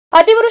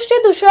अतिवृष्टी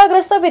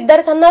दुष्काळग्रस्त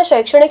विद्यार्थ्यांना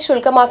शैक्षणिक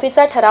शुल्क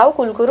माफीचा ठराव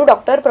कुलगुरू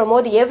डॉक्टर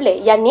प्रमोद येवले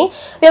यांनी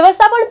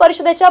व्यवस्थापन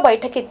परिषदेच्या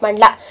बैठकीत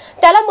मांडला।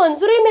 त्याला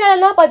मंजुरी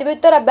मिळाल्याने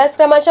पदव्युत्तर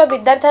अभ्यासक्रमाच्या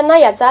विद्यार्थ्यांना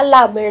याचा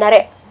लाभ मिळणार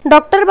आहे।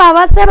 डॉक्टर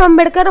बाबासाहेब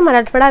आंबेडकर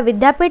मराठवाडा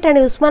विद्यापीठ आणि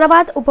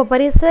उस्मानाबाद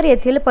उपपरिसर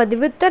येथील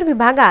पदव्युत्तर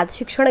विभागात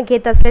शिक्षण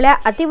घेत असलेल्या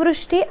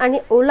अतिवृष्टी आणि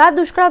ओला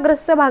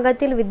दुष्काळग्रस्त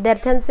भागातील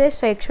विद्यार्थ्यांचे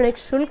शैक्षणिक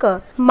शुल्क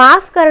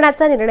माफ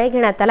करण्याचा निर्णय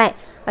घेण्यात आलाय,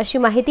 अशी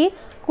माहिती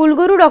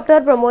कुलगुरू डॉक्टर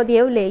प्रमोद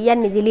येवले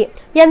यांनी दिली।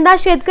 यंदा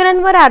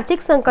शेतकऱ्यांवर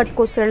आर्थिक संकट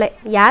कोसळले,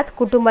 यात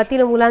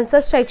कुटुंबातील मुलांचं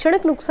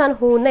शैक्षणिक नुकसान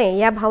होऊ नये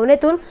या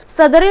भावनेतून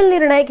सदरील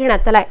निर्णय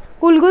घेण्यात आलाय।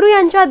 कुलगुरू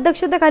यांच्या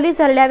अध्यक्षतेखाली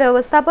झालेल्या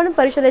व्यवस्थापन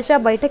परिषदेच्या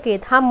बैठकीत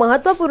हा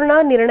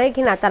महत्त्वपूर्ण निर्णय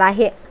घेण्यात आला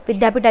आहे।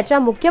 विद्यापीठाच्या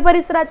मुख्य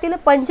परिसरातील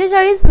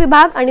 45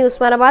 विभाग आणि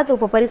उस्मानाबाद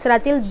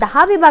उपपरिसरातील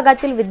 10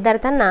 विभागातील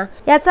विद्यार्थ्यांना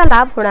याचा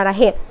लाभ होणार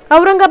आहे।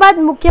 औरंगाबाद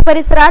मुख्य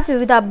परिसरात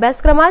विविध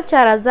अभ्यासक्रमात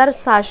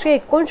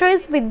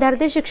 4639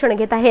 विद्यार्थी शिक्षण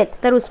घेत आहेत,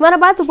 तर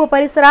उस्मानाबाद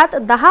उपपरिसरात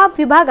 10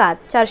 विभागात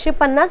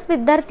 450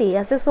 विद्यार्थी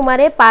असे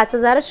सुमारे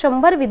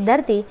 5100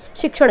 विद्यार्थी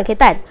शिक्षण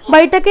घेत आहेत।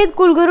 बैठकीत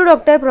कुलगुरू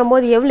डॉक्टर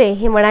प्रमोद येवले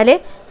हे म्हणाले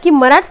की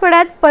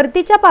मराठवाड्यात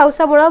परतीच्या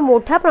पावसामुळे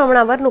मोठ्या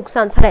प्रमाणावर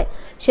नुकसान झालंय।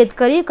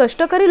 शेतकरी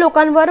कष्टकरी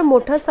लोकांवर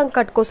मोठं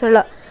संकट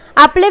कोसळलं।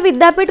 आपले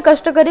विद्यापीठ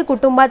कष्टकरी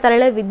कुटुंबात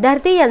आलेले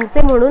विद्यार्थी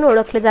यांचे म्हणून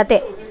ओळखले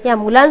जाते। या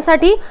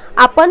मुलांसाठी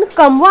आपण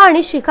कमवा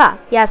आणि शिका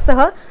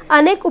यासह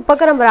अनेक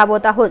उपक्रम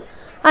राबवत आहोत।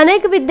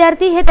 अनेक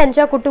विद्यार्थी हे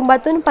त्यांच्या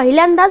कुटुंबातून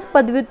पहिल्यांदाच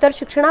पदव्युत्तर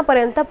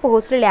शिक्षणापर्यंत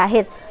पोहोचलेले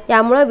आहेत।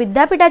 यामुळे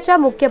विद्यापीठाच्या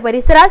मुख्य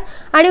परिसरात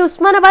आणि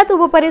उस्मानाबाद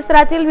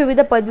उपपरिसरातील विविध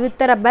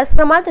पदव्युत्तर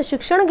अभ्यासक्रमात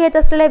शिक्षण घेत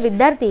असलेले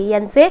विद्यार्थी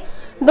यांचे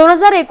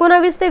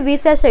 2019 ते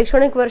 20 या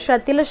शैक्षणिक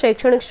वर्षातील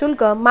शैक्षणिक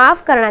शुल्क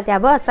माफ करण्यात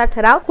यावं असा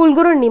ठराव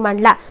कुलगुरूंनी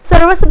मांडला।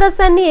 सर्व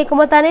सदस्यांनी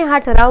एकमताने हा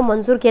ठराव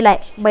मंजूर केलाय।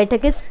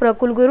 बैठकीस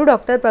कुलगुरू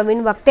डॉक्टर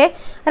प्रवीण वक्ते,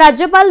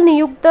 राज्यपाल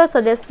नियुक्त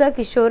सदस्य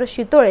किशोर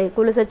शितोळे,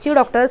 कुलसचिव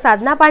डॉक्टर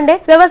साधना पांडे,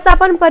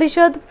 व्यवस्थापन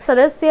परिषद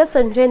सदस्य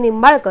संजय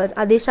निंबाळकर,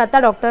 अधिष्ठाता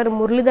डॉक्टर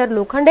मुरलीधर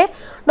लोखंडे,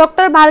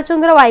 डॉक्टर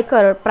भालचंद्र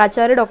वायकर,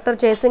 प्राचार्य डॉक्टर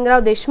जयसिंगराव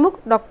देशमुख,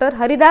 डॉक्टर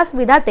हरिदास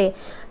विधाते,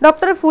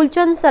 doctor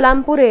Phulchand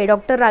Salampure,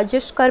 doctor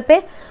Rajesh Karpe,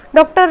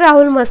 doctor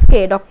Rahul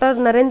Maske, doctor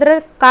Narendra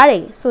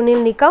काळे,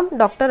 सुनील निकम,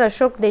 डॉक्टर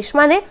अशोक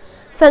देशमाने,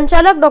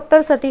 संचालक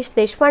डॉक्टर सतीश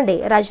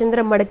देशपांडे,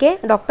 राजेंद्र मडके,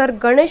 डॉक्टर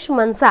गणेश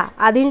मनसा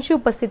आदींची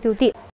उपस्थिती होती।